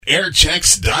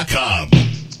Airchecks.com.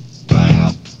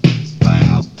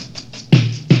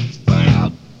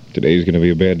 Today's going to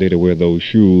be a bad day to wear those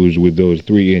shoes with those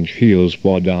 3-inch heels.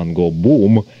 Fall down, go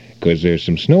boom, because there's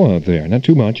some snow out there. Not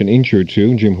too much, an inch or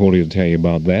two. Jim Hooley will tell you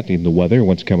about that in the weather,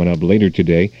 what's coming up later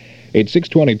today. It's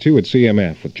 6:22 at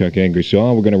CMF with Chuck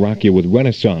Ingersoll. We're going to rock you with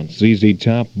Renaissance, ZZ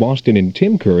Top, Boston, and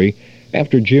Tim Curry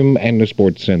after Jim and the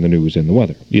sports and the news and the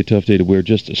weather. Be a tough day to wear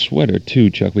just a sweater, too,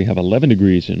 Chuck. We have 11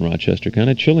 degrees in Rochester. Kind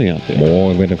of chilly out there.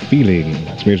 More than a feeling.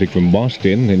 It's music from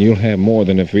Boston, and you'll have more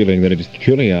than a feeling that it's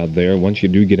chilly out there once you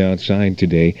do get outside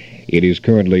today. It is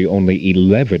currently only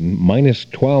 11, minus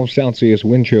 12 Celsius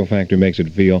wind chill factor makes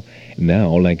it feel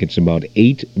now like it's about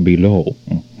 8 below.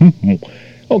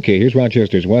 Okay, here's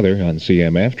Rochester's weather on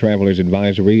CMF. Traveler's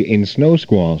advisory in snow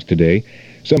squalls today.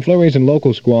 Some flurries and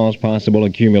local squalls possible,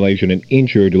 accumulation an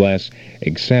inch or less,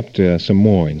 except some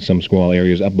more in some squall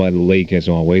areas up by the lake as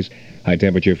always. High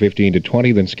temperature 15 to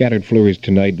 20, then scattered flurries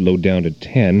tonight, low down to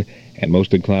 10, and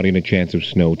mostly cloudy and a chance of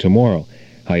snow tomorrow.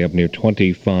 High up near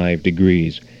 25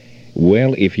 degrees.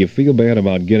 Well, if you feel bad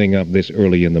about getting up this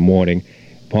early in the morning,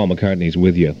 Paul McCartney's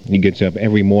with you. He gets up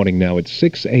every morning now at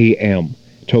 6 a.m.,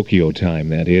 Tokyo time,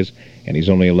 that is, and he's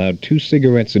only allowed 2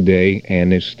 cigarettes a day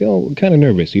and is still kind of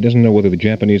nervous. He doesn't know whether the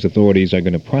Japanese authorities are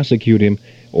going to prosecute him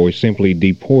or simply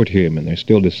deport him, and they're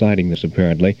still deciding this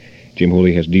apparently. Jim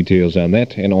Hooley has details on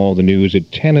that and all the news at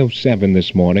 10:07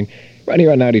 this morning, right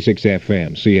here on 96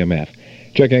 FM, CMF.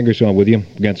 Chuck Ingersoll with you.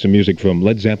 Got some music from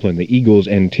Led Zeppelin, the Eagles,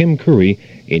 and Tim Curry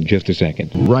in just a second.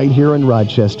 Right here in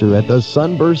Rochester at the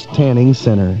Sunburst Tanning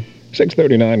Center.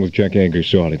 6:39 with Chuck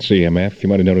Ingersoll at CMF. You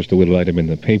might have noticed a little item in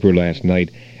the paper last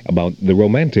night about the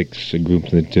Romantics, a group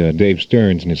that Dave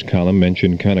Stearns in his column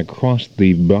mentioned kind of crossed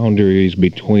the boundaries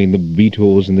between the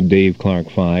Beatles and the Dave Clark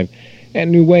Five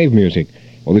and new wave music.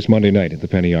 Well, this Monday night at the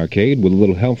Penny Arcade, with a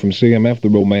little help from CMF, the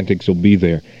Romantics will be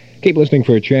there. Keep listening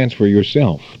for a chance for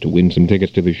yourself to win some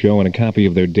tickets to the show and a copy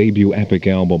of their debut epic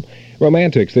album.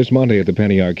 Romantics this Monday at the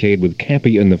Penny Arcade with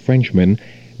Cappy and the Frenchman.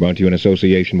 Brought to you in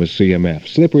association with CMF.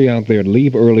 Slippery out there.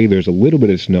 Leave early. There's a little bit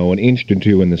of snow, an inch to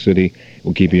 2 in the city.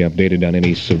 We'll keep you updated on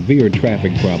any severe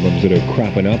traffic problems that are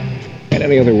cropping up and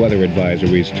any other weather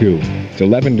advisories, too. It's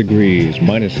 11 degrees,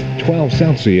 minus 12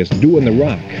 Celsius, doing the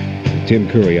rock. Tim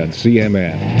Curry on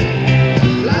CMF.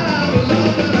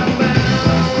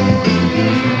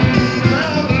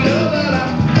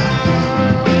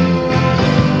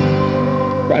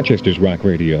 Rochester's Rock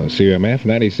Radio, CMF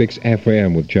 96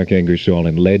 FM with Chuck Ingersoll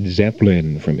and Led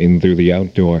Zeppelin from In Through the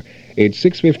Outdoor. It's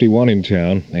 6:51 in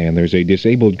town, and there's a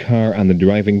disabled car on the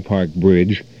Driving Park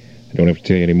Bridge. I don't have to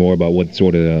tell you any more about what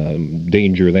sort of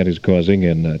danger that is causing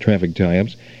and traffic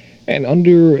tie-ups. And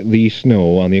under the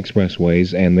snow on the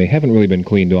expressways, and they haven't really been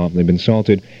cleaned off, they've been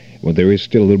salted. Well, there is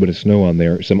still a little bit of snow on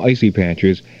there, some icy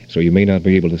patches, so you may not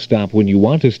be able to stop when you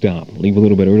want to stop. Leave a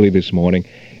little bit early this morning,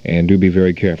 and do be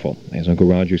very careful. As Uncle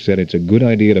Roger said, it's a good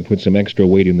idea to put some extra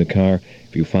weight in the car.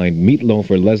 If you find Meatloaf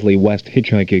or Leslie West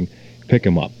hitchhiking, pick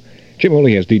them up. Jim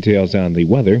Hooley has details on the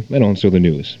weather and also the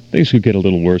news. Things could get a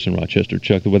little worse in Rochester,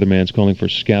 Chuck. The weatherman's calling for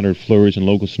scattered flurries and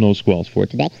local snow squalls for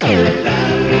today.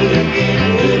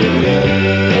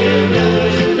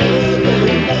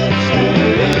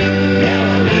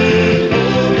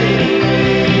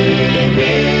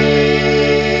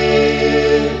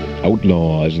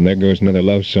 Outlaws, and there goes another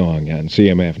love song on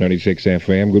CMF 96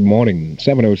 FM. Good morning,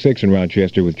 7:06 in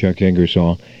Rochester with Chuck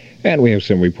Ingersoll. And we have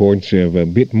some reports of a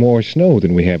bit more snow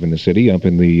than we have in the city, up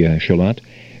in the Charlotte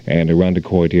and around the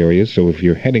Coit areas. So if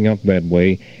you're heading up that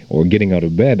way or getting out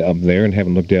of bed up there and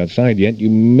haven't looked outside yet, you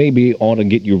maybe ought to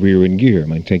get your rear in gear. It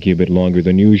might take you a bit longer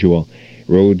than usual.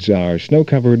 Roads are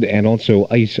snow-covered and also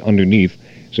ice underneath,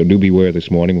 so do beware this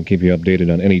morning. We'll keep you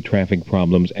updated on any traffic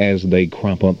problems as they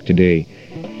crop up today.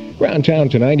 Around town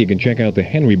tonight, you can check out the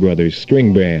Henry Brothers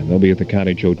String Band. They'll be at the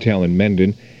Cottage Hotel in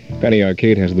Mendon. Penny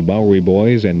Arcade has the Bowery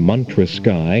Boys and Mantra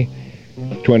Sky.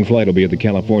 Twin Flight will be at the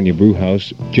California Brew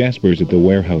House. Jasper's at the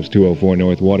Warehouse, 204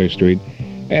 North Water Street.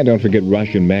 And don't forget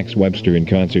Rush and Max Webster in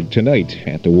concert tonight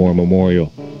at the War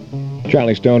Memorial.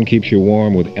 Charlie Stone keeps you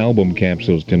warm with album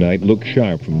capsules tonight. Look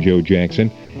Sharp from Joe Jackson.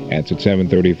 That's at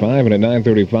 7:35. And at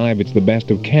 9:35, it's the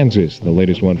Best of Kansas, the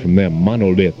latest one from them,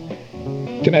 Monolith.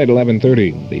 Tonight at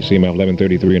 11:30, the CMF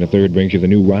 11:33 and a third brings you the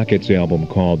new Rockets album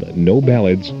called No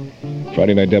Ballads.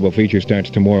 Friday night double feature starts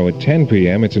tomorrow at 10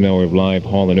 p.m. It's an hour of live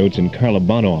Hall & Oates and Carla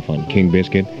Bonoff on King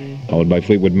Biscuit, followed by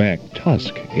Fleetwood Mac,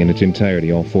 Tusk in its entirety,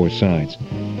 all 4 sides.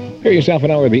 Hear yourself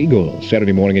an hour of the Eagles,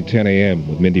 Saturday morning at 10 a.m.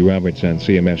 with Mindy Roberts on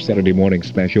CMF Saturday Morning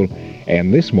Special.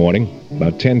 And this morning,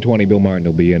 about 10:20, Bill Martin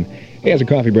will be in. He has a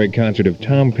coffee break concert of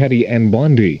Tom Petty and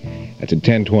Blondie. That's at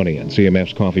 10:20 on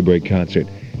CMF's Coffee Break Concert.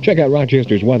 Check out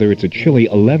Rochester's weather. It's a chilly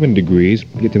 11 degrees.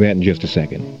 Get to that in just a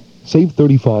second. Save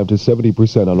 35 to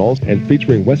 70% on all, and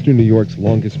featuring Western New York's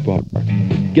longest bar.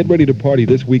 Get ready to party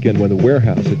this weekend when the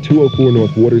Warehouse at 204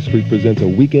 North Water Street presents a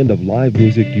weekend of live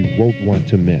music you won't want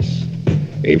to miss.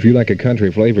 If you like a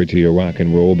country flavor to your rock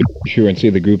and roll, be sure and see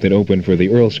the group that opened for the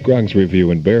Earl Scruggs Review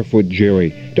and Barefoot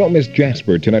Jerry. Don't miss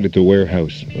Jasper tonight at the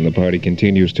Warehouse. And the party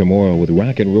continues tomorrow with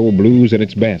rock and roll blues at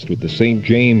its best with the St.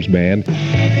 James Band.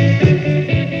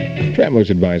 Traveler's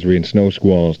advisory and snow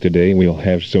squalls today. We'll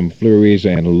have some flurries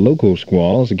and local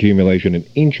squalls, accumulation an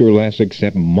inch or less,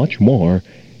 except much more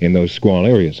in those squall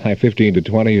areas. High 15 to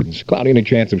 20. It's cloudy and a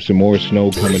chance of some more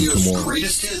snow coming tomorrow.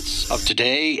 Greatest hits of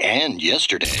today and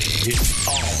yesterday. It's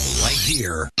all right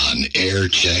here on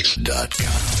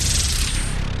airchecks.com.